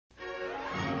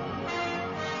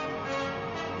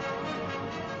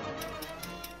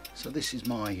So this is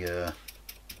my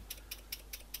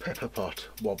pepper pot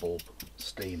wobble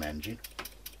steam engine,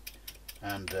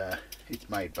 and it's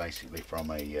made basically from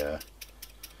a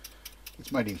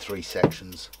it's made in 3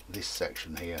 sections. This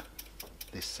section here,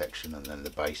 this section, and then the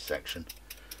base section.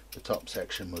 The top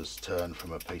section was turned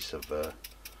from a piece of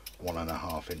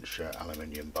 1.5 inch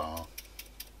aluminium bar.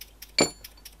 The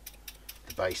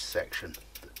base section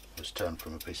was turned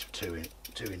from a piece of 2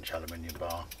 inch aluminium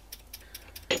bar,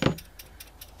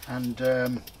 and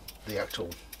the actual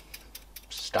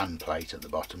stand plate at the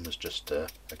bottom was just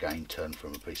again turned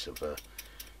from a piece of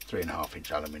 3.5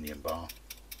 inch aluminium bar.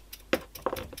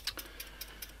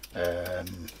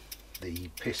 The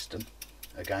piston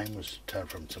again was turned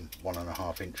from some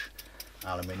 1.5 inch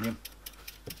aluminium,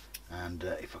 and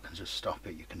if I can just stop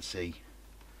it, you can see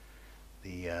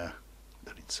that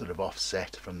it's sort of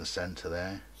offset from the centre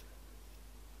there.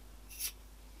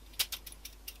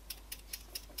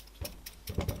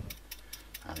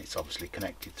 And it's obviously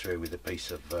connected through with a piece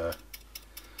of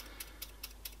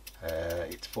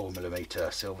it's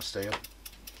 4mm silver steel,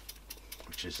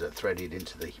 which is threaded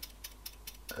into the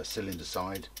cylinder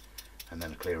side, and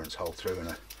then a clearance hole through,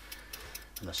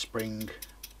 and a spring,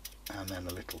 and then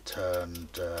a little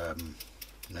turned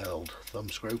knurled thumb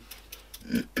screw.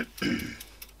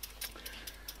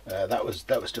 That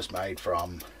was just made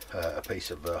from a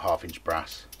piece of 1/2 inch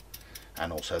brass,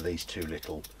 and also these 2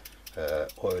 little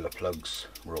oiler plugs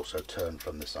were also turned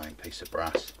from the same piece of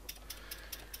brass.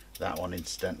 That one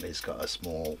incidentally has got a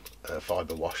small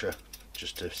fibre washer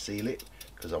just to seal it,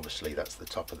 because obviously that's the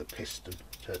top of the piston,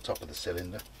 top of the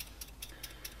cylinder.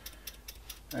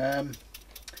 The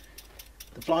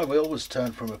flywheel was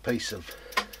turned from a piece of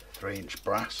 3 inch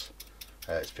brass.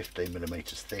 It's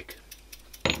 15mm thick.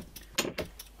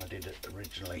 I did it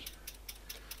originally,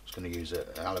 I was going to use an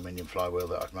aluminium flywheel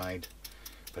that I'd made,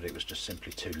 but it was just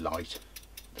simply too light.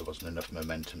 There wasn't enough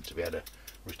momentum to be able to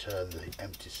return the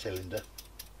empty cylinder.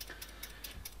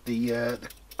 The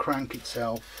crank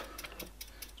itself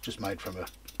is just made from a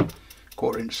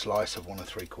 1/4 inch slice of 1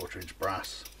 3/4 inch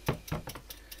brass.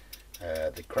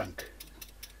 The crank,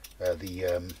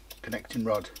 the connecting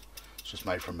rod is just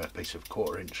made from a piece of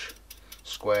 1/4 inch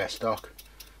square stock,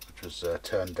 which was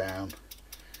turned down,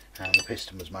 and the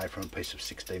piston was made from a piece of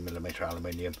 16mm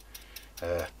aluminium,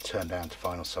 turned down to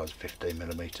final size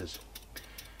 15mm.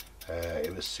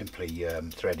 It was simply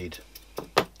threaded,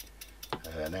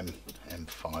 an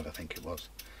M5 I think it was,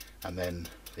 and then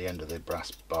the end of the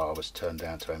brass bar was turned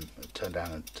down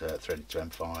and threaded to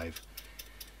M5.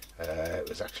 It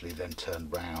was actually then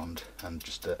turned round and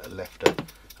just left a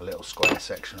little square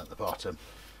section at the bottom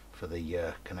for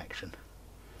the connection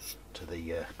to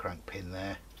the crank pin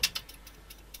there.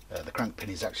 The crank pin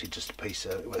is actually just a piece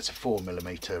of, well, it's a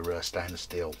 4mm stainless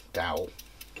steel dowel.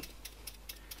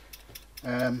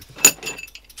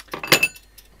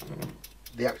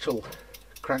 The actual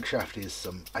crankshaft is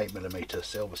some 8mm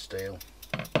silver steel,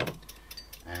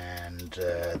 and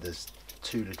there's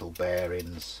 2 little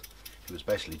bearings. It was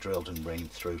basically drilled and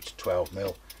reamed through to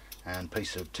 12mm, and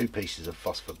 2 pieces of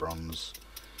phosphor bronze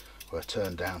were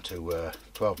turned down to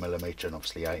 12mm and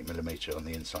obviously 8mm on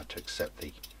the inside to accept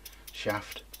the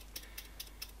shaft,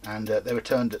 and they were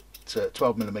turned at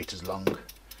 12mm long,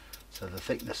 so the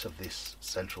thickness of this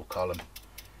central column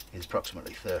is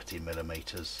approximately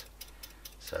 30mm.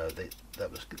 So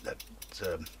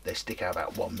they stick out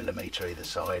about 1mm either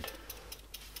side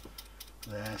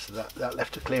there, so that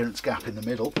left a clearance gap in the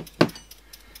middle.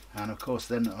 And of course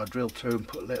then I drilled through and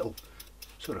put a little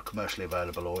sort of commercially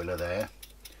available oiler there.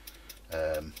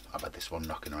 I've had this one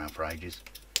knocking around for ages,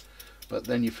 but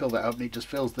then you fill that up and it just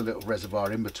fills the little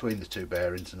reservoir in between the 2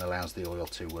 bearings and allows the oil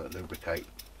to lubricate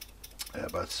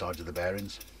both sides of the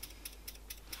bearings.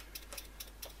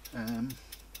 A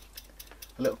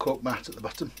little cork mat at the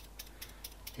bottom.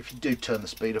 If you do turn the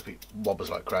speed up, it wobbles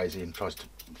like crazy and tries to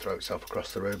throw itself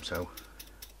across the room, so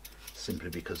simply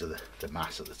because of the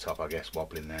mass at the top, I guess,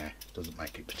 wobbling there doesn't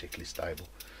make it particularly stable,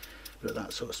 but at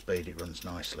that sort of speed it runs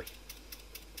nicely.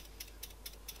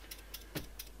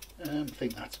 I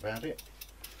think that's about it.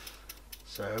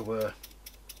 So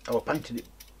I painted it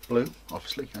blue,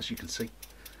 obviously, as you can see,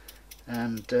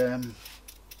 and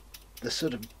the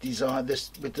sort of design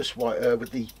with this white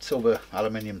with the silver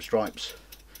aluminium stripes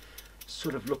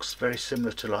sort of looks very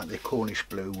similar to like the Cornish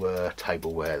blue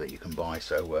tableware that you can buy.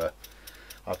 So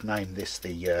I've named this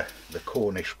the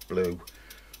Cornish blue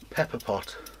pepper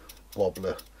pot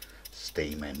wobbler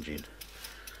steam engine,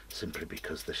 simply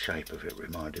because the shape of it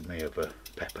reminded me of a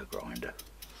pepper grinder.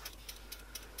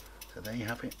 So there you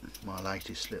have it, my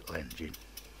latest little engine.